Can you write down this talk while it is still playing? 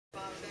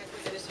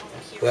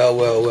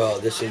Well,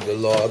 this is the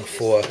log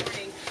for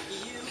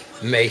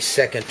May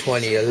 2nd,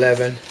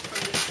 2011.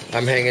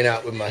 I'm hanging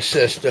out with my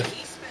sister.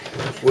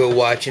 We're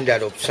watching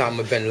that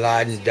Osama bin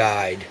Laden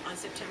died.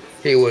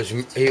 He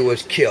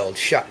was killed,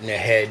 shot in the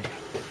head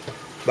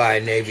by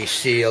a Navy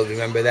SEAL.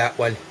 Remember that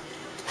one?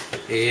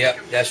 Yep,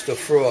 that's the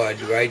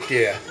fraud right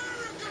there.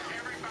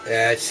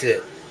 That's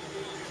it.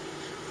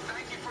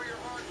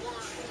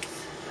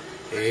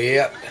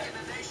 Yep.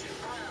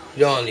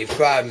 The only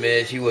problem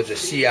is he was a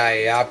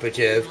CIA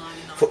operative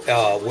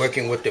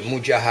working with the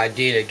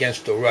Mujahideen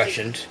against the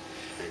Russians.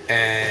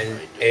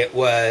 And it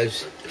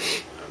was,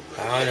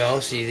 I don't know,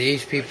 see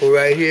these people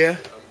right here?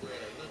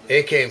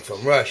 They came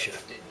from Russia.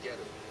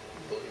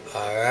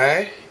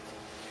 Alright?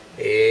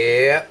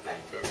 Yep.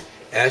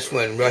 That's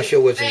when Russia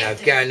was in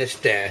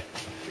Afghanistan.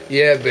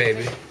 Yeah,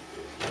 baby.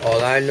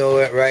 All I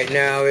know right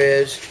now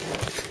is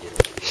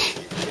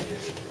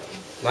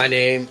my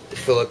name is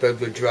Philippe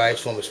DRICE,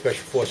 former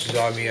Special Forces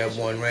Army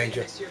Airborne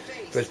Ranger,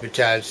 1st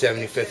Battalion,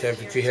 75th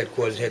Infantry,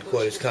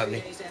 Headquarters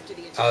Company.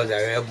 I was an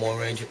Airborne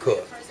Ranger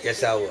Corps.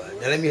 Yes, I was.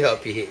 Now let me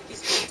help you here.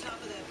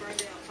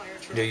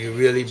 Do you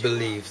really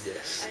believe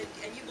this?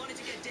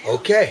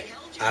 Okay,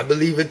 I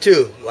believe it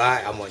too.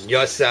 Why? I'm on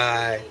your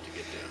side.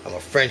 I'm a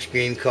French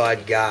green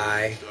card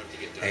guy.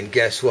 And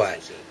guess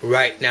what?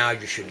 Right now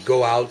you should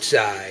go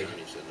outside,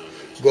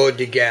 go to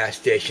the gas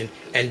station,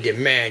 and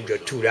demand your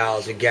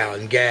 $2 a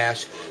gallon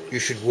gas. You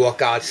should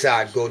walk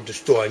outside, go to the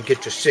store, and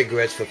get your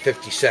cigarettes for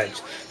 50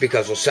 cents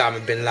because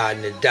Osama bin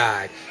Laden had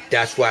died.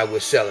 That's why we're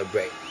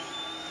celebrating.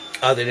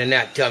 Other than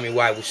that, tell me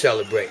why we're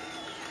celebrating.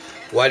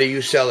 What are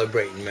you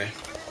celebrating, man?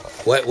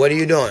 What are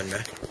you doing,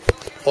 man?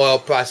 Oil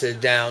prices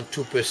down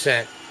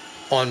 2%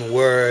 on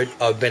word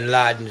of bin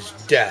Laden's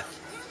death.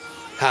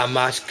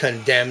 Hamas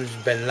condemns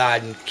bin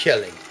Laden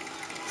killing.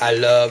 I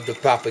love the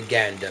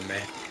propaganda,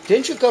 man.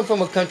 Didn't you come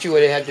from a country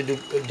where they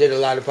did a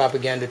lot of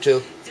propaganda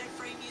too?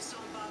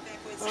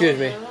 Excuse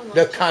me.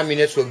 The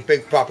communists were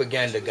big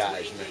propaganda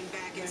guys, man.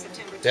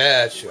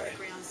 That's right.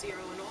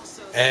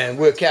 And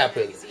we're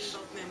capitalists.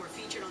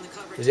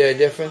 Is there a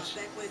difference?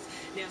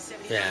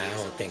 Nah, I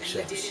don't think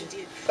so.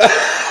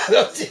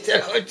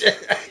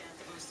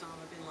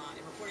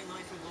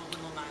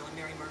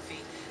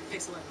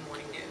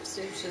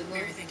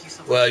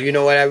 Well, you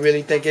know what I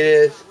really think it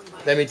is?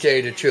 Let me tell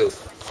you the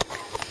truth.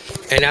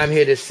 And I'm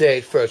here to say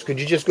it first. Could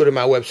you just go to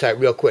my website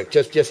real quick?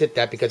 Just hit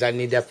that because I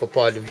need that for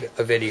part of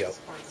a video.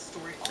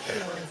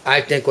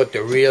 I think what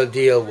the real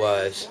deal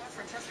was,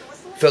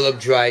 Philippe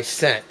DRICE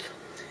sent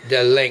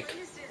the link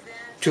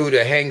to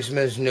the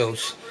Hangsman's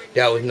noose.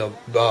 That was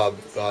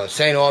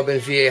St.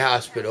 Albans VA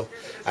Hospital.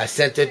 I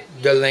sent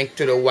the link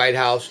to the White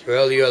House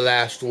earlier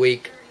last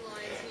week.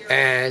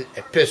 And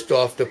it pissed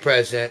off the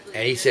president.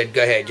 And he said,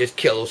 go ahead, just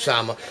kill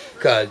Osama.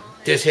 Because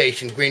this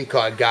Haitian green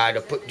card guy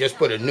just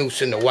put a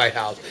noose in the White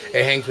House.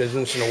 A Hangsman's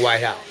noose in the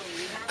White House.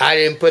 I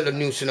didn't put a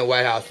noose in the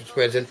White House, Mr.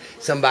 President.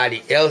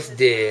 Somebody else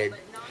did.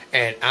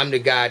 And I'm the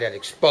guy that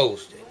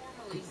exposed it.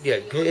 Yeah,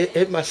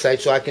 hit my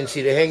site so I can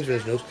see the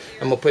Hangsman's noose.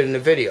 I'm going to put it in the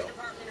video.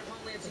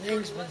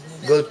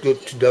 Go to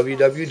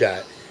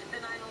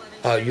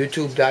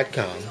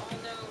www.youtube.com.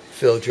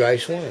 Phil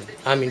DRICE 1.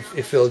 I mean,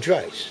 Phil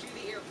DRICE.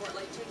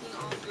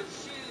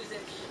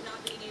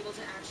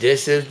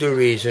 This is the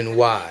reason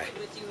why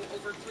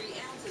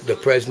the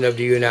President of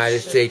the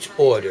United States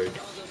ordered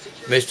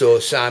Mr.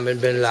 Osama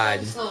bin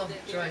Laden.